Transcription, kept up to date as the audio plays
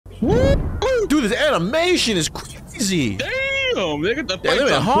Woo! Dude, this animation is crazy. Damn, they got the They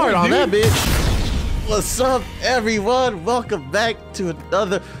went hard on that bitch. What's up, everyone? Welcome back to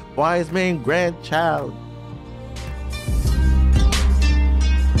another Wise Man Grandchild.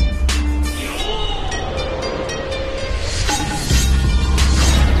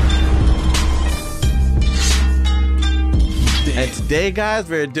 And today, guys,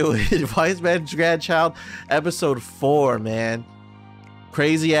 we're doing Wise Man's Grandchild episode 4, man.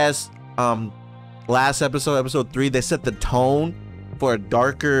 Crazy ass last episode 3, they set the tone for a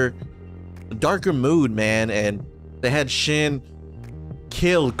darker mood, man, and they had Shin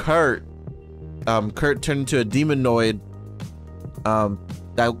kill Kurt. Kurt turned into a demonoid.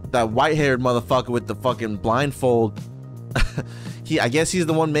 That white-haired motherfucker with the fucking blindfold. I guess he's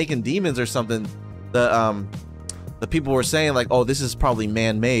the one making demons or something. The people were saying like, oh, this is probably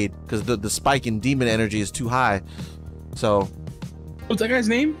man-made because the spike in demon energy is too high. So what's that guy's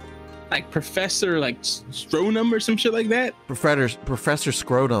name? Like Professor like SCHTROM or some shit like that? Professor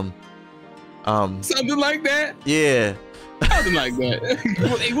Scrotum. Something like that? Yeah. Something like that.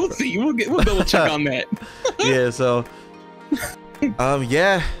 Hey, we'll see. We'll double check on that. Yeah, so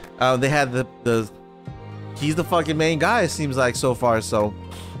they had he's the fucking main guy, it seems like, so far. So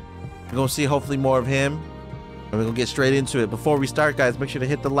we're gonna see hopefully more of him. And we're gonna get straight into it. Before we start, guys, make sure to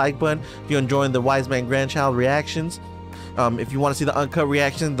hit the like button if you're enjoying the Wise Man Grandchild reactions. If you want to see the uncut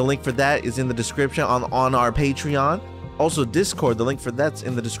reaction, the link for that is in the description on our Patreon. Also, Discord, the link for that's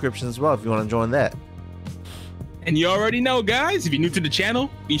in the description as well if you want to join that. And you already know, guys, if you're new to the channel,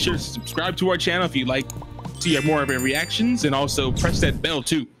 be sure to subscribe to our channel if you'd like to hear more of our reactions, and also press that bell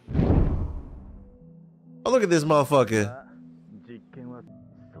too. Oh, look at this motherfucker.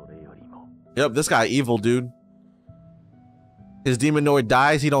 Yep, this guy evil, dude. His demonoid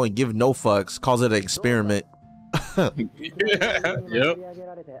dies, he don't give no fucks, calls it an experiment. Yeah, yep.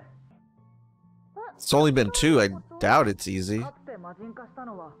 It's only been 2, I doubt it's easy.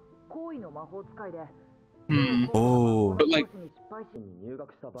 Oh, But like,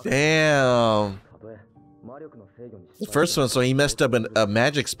 damn. The first one, so he messed up a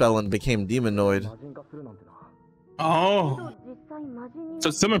magic spell and became demonoid. oh,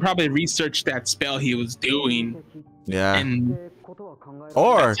 so someone probably researched that spell he was doing. Yeah. And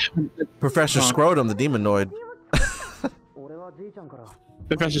Or Professor Scrotum, the demonoid.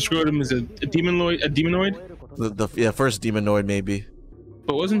 Professor Scrotum is a demonoid? The first demonoid, maybe.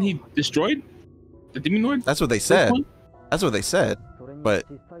 But wasn't he destroyed? The demonoid? That's what they said. That's what they said. But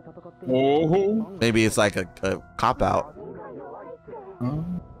Oh, maybe it's like a cop-out.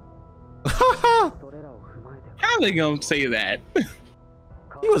 how are they gonna say that?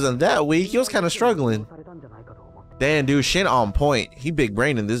 He wasn't that weak. He was kind of struggling. Damn, dude, Shin on point. He big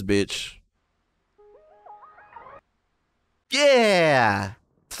brain in this bitch. Yeah,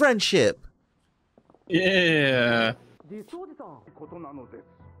 friendship. Yeah.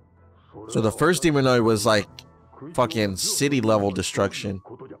 So the first demonoid was like fucking city level destruction.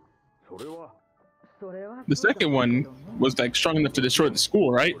 The second one was like strong enough to destroy the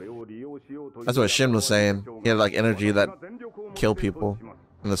school, right? That's what Shin was saying. He had like energy that kill people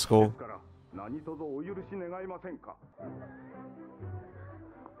in the school.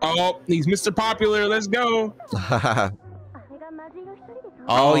 Oh, he's Mr. Popular. Let's go.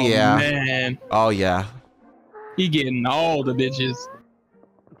 Oh yeah. Man, Oh yeah. he getting all the bitches.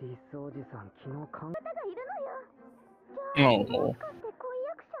 Oh.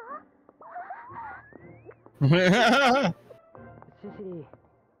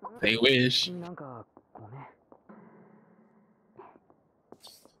 They wish.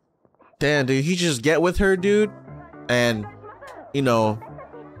 Damn, dude, he just get with her, dude, and you know,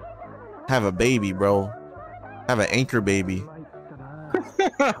 have a baby, bro. Have an anchor baby.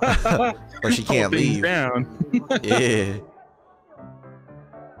 Or she can't leave. Down. Yeah.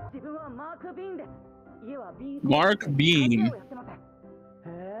 Mark Bean.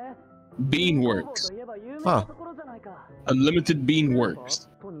 Bean Works. Huh. Unlimited Bean Works.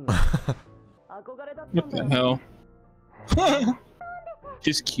 What the hell?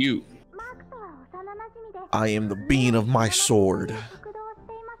 Just cute. I am the bean of my sword.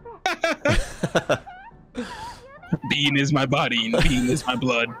 Bean is my body and bean is my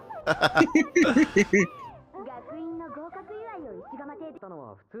blood.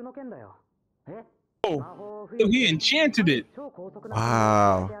 Oh, so he enchanted it.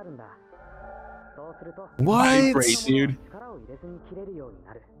 Wow. What? Vibrate, dude.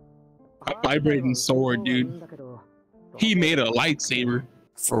 A vibrating sword, dude. He made a lightsaber.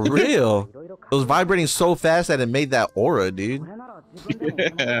 For real? It was vibrating so fast that it made that aura, dude.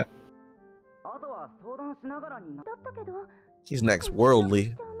 Yeah. He's next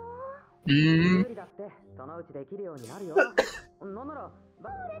worldly. Mm.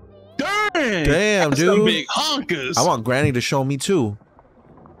 Dang! Damn, That's some dude. big honkers. I want Granny to show me too.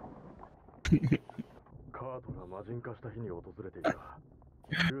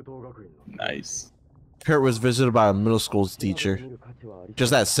 Nice. Kurt was visited by a middle school teacher.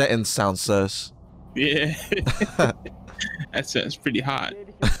 Just that sentence sounds sus. Yeah. That sounds pretty hot.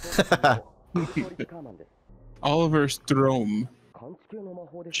 Oliver SCHTROM.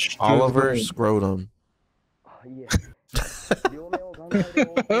 Oliver Scrotum.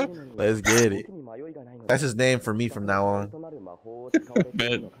 Let's get it. That's his name for me from now on.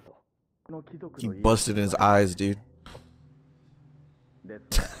 Man. He busted in his eyes, dude.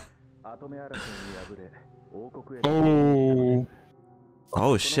 Oh.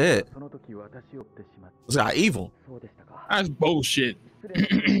 Oh shit. This guy evil. That's bullshit.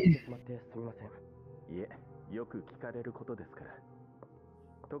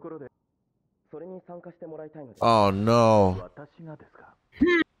 Oh no.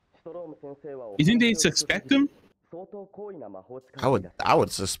 You think they suspect him? I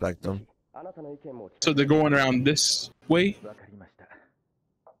would suspect him. So they're going around this way?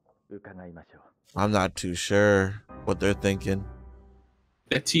 I'm not too sure what they're thinking.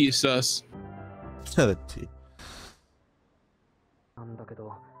 That T is sus. The T.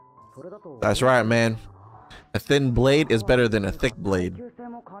 That's right, man. A thin blade is better than a thick blade.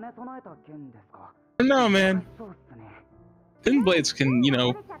 No, man. Thin blades can, you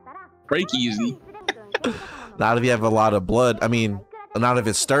know, break easy. Not if you have a lot of blood. I mean, not if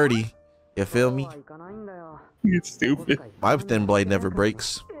it's sturdy. You feel me? It's stupid. My thin blade never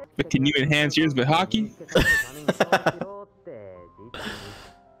breaks. But can you enhance yours with hockey?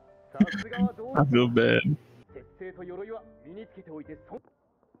 I feel bad.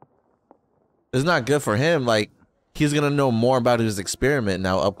 It's not good for him. Like, he's gonna know more about his experiment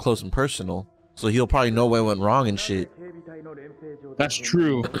now up close and personal. So he'll probably know what went wrong and shit. That's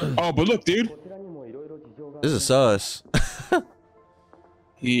true. Oh, but look, dude. This is sus.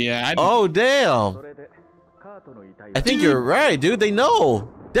 Yeah. Oh, damn. I think you're right, dude. They know.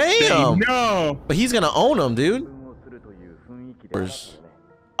 Damn. No. But he's gonna own them, dude.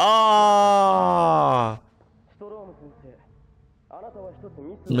 Ah.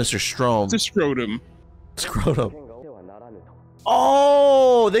 Mr. Strom. Just scrotum. Scrotum.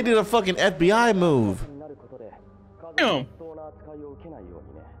 Oh, they did a fucking FBI move. Damn.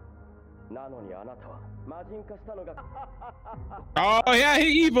 Oh yeah,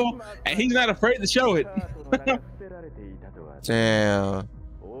 he's evil, and he's not afraid to show it. Damn.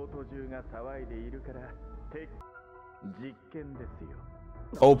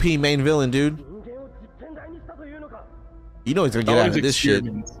 OP main villain, dude. You know he's gonna get out of this shit.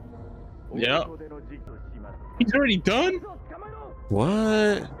 Yeah. He's already done?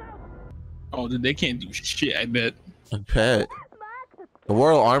 What? Oh, then they can't do shit, I bet. I bet. The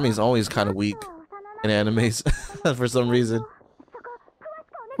Royal Army is always kind of weak in animes for some reason.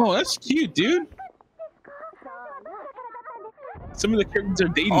 Oh, that's cute, dude. Some of the characters are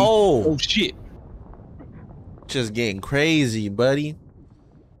dating. Oh shit. Just getting crazy, buddy.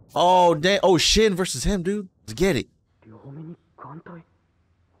 Oh, damn. Oh, SHIN versus him, dude. Let's get it.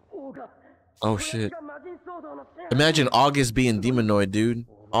 Oh, shit. Imagine August being demonoid, dude.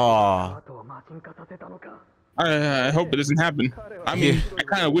 Aw. I hope it doesn't happen. I mean, I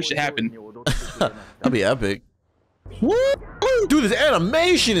kind of wish it happened. That'd be epic. Woo! Dude, this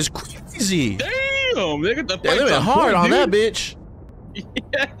animation is crazy. Damn, they got the They went hard on that bitch.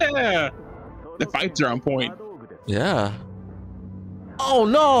 Yeah. The fights are on point. Yeah. Oh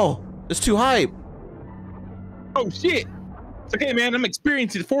no! It's too hype. Oh shit! It's okay, man. I'm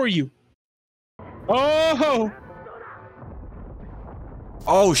experiencing it for you. Oh!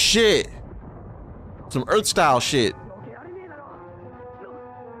 Oh shit! Some Earth style shit.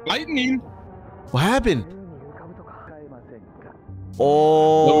 Lightning. What happened?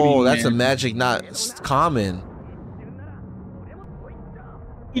 Oh, Loading, that's man. a magic not common.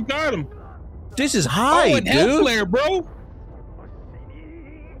 You got him. This is high, and hell dude. flare, bro.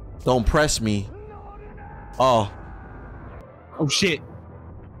 Don't press me. Oh. Oh shit.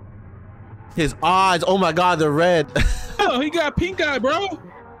 His eyes. Oh my god, they're red. Oh, he got pink eye, bro.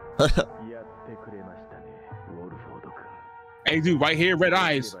 Hey, dude, right here, red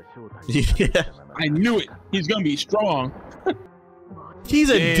eyes. Yeah. I knew it. He's gonna be strong. He's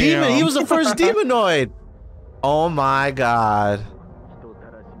a Damn. demon. He was the first demonoid. Oh my god.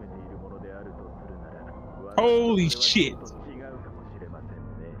 Holy shit.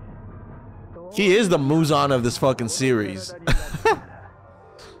 He is the Muzan of this fucking series.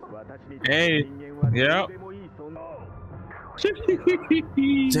 Hey, yeah.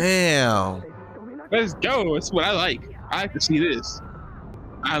 Damn. Let's go. That's what I like. I like to see this.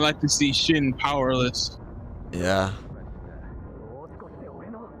 I like to see Shin powerless. Yeah.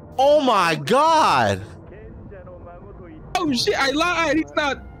 Oh my God. Oh shit! I lied.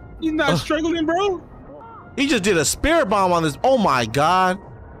 He's not struggling, bro. He just did a spirit bomb on this. Oh my God.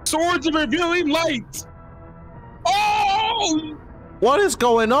 Swords of revealing light. Oh! What is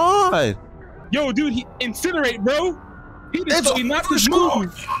going on? Yo, dude, he incinerate, bro. He knocked his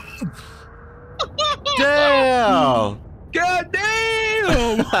move. Damn. God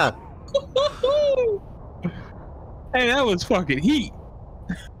damn. Hey, that was fucking heat.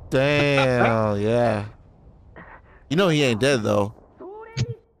 Damn. Yeah. You know he ain't dead though.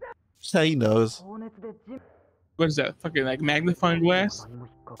 That's how he knows. What is that? Fucking like magnifying glass?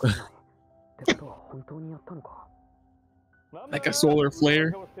 Like a solar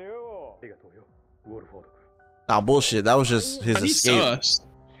flare? Nah, bullshit. That was just his escape. Sus.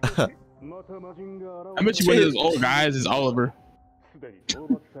 I bet you one of those old guys is Oliver.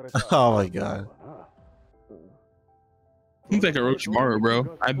 Oh my God. He's like a Orochimaru,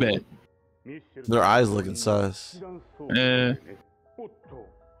 bro. I bet. Their eyes looking sus.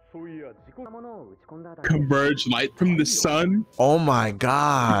 Converge light from the sun. Oh my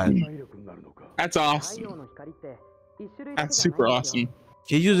God. That's awesome. That's super awesome.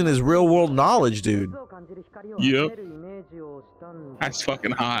 He's using his real world knowledge, dude. Yep. That's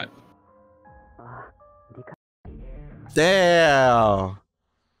fucking hot. Damn.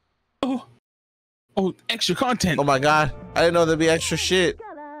 Oh, extra content. Oh my God. I didn't know there'd be extra shit.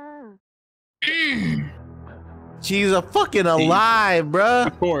 She's a fucking alive, bruh.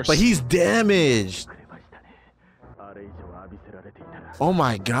 Of course. But he's damaged. Oh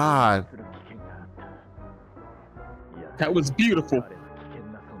my God. That was beautiful.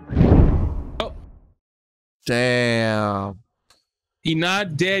 Oh. Damn. He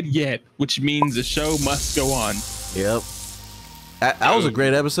not dead yet, which means the show must go on. Yep. That was a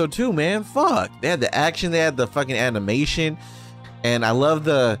great episode too, man. Fuck. They had the action, they had the fucking animation, and I love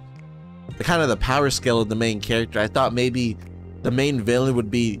the kind of the power scale of the main character. I thought maybe the main villain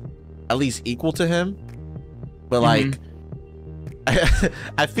would be at least equal to him, but like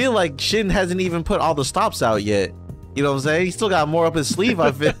I feel like Shin hasn't even put all the stops out yet. You know what I'm saying? He still got more up his sleeve,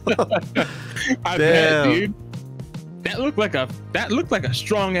 I feel. I bet, dude. That looked like a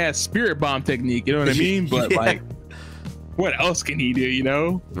strong ass spirit bomb technique, you know what I mean? But like, what else can he do, you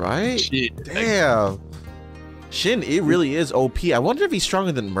know? Right? Shit. Damn. Shin, it really is OP. I wonder if he's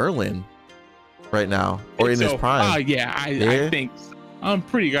stronger than Merlin right now, or in his prime. Oh yeah, I think so. I'm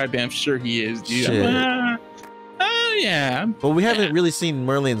pretty goddamn sure he is, dude. Yeah. But we haven't really seen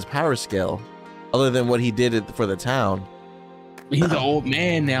Merlin's power scale, other than what he did for the town. He's an old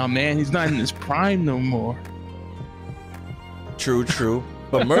man now, man. He's not in his prime no more. True, true.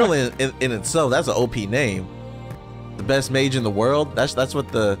 But Merlin in itself, that's an OP name. The best mage in the world. That's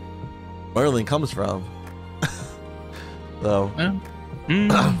what the Merlin comes from. So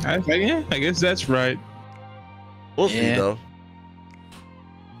I guess that's right. We'll see though.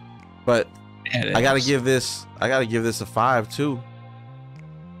 But I gotta give this a 5 too.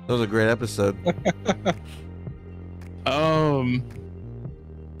 That was a great episode.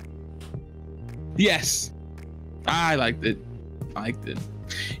 Yes, I liked it.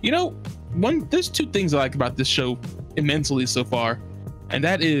 You know, there's two things I like about this show immensely so far, and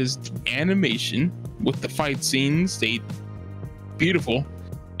that is animation with the fight scenes. They beautiful,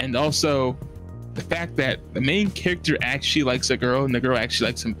 and also the fact that the main character actually likes a girl and the girl actually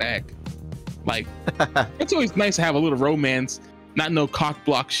likes him back. Like, it's always nice to have a little romance, not no cock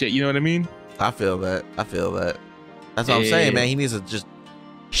block shit. You know what I mean? I feel that. That's what I'm saying, man.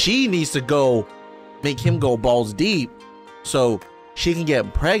 She needs to go make him go balls deep so she can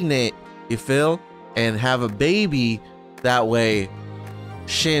get pregnant, you feel, and have a baby. That way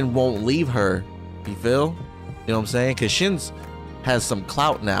Shin won't leave her, you feel? You know what I'm saying? Because Shin's has some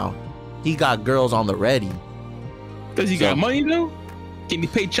clout now. He got girls on the ready. Does he got money though? Can he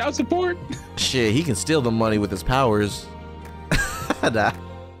pay child support? Shit, he can steal the money with his powers. Nah.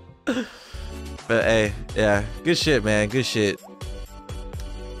 But hey, yeah, good shit, man. Good shit.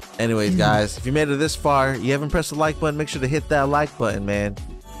 Anyways, guys, if you made it this far, you haven't pressed the like button, make sure to hit that like button, man.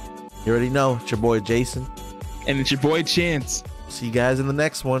 You already know, it's your boy Jason. And it's your boy Chance. See you guys in the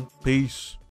next one. Peace.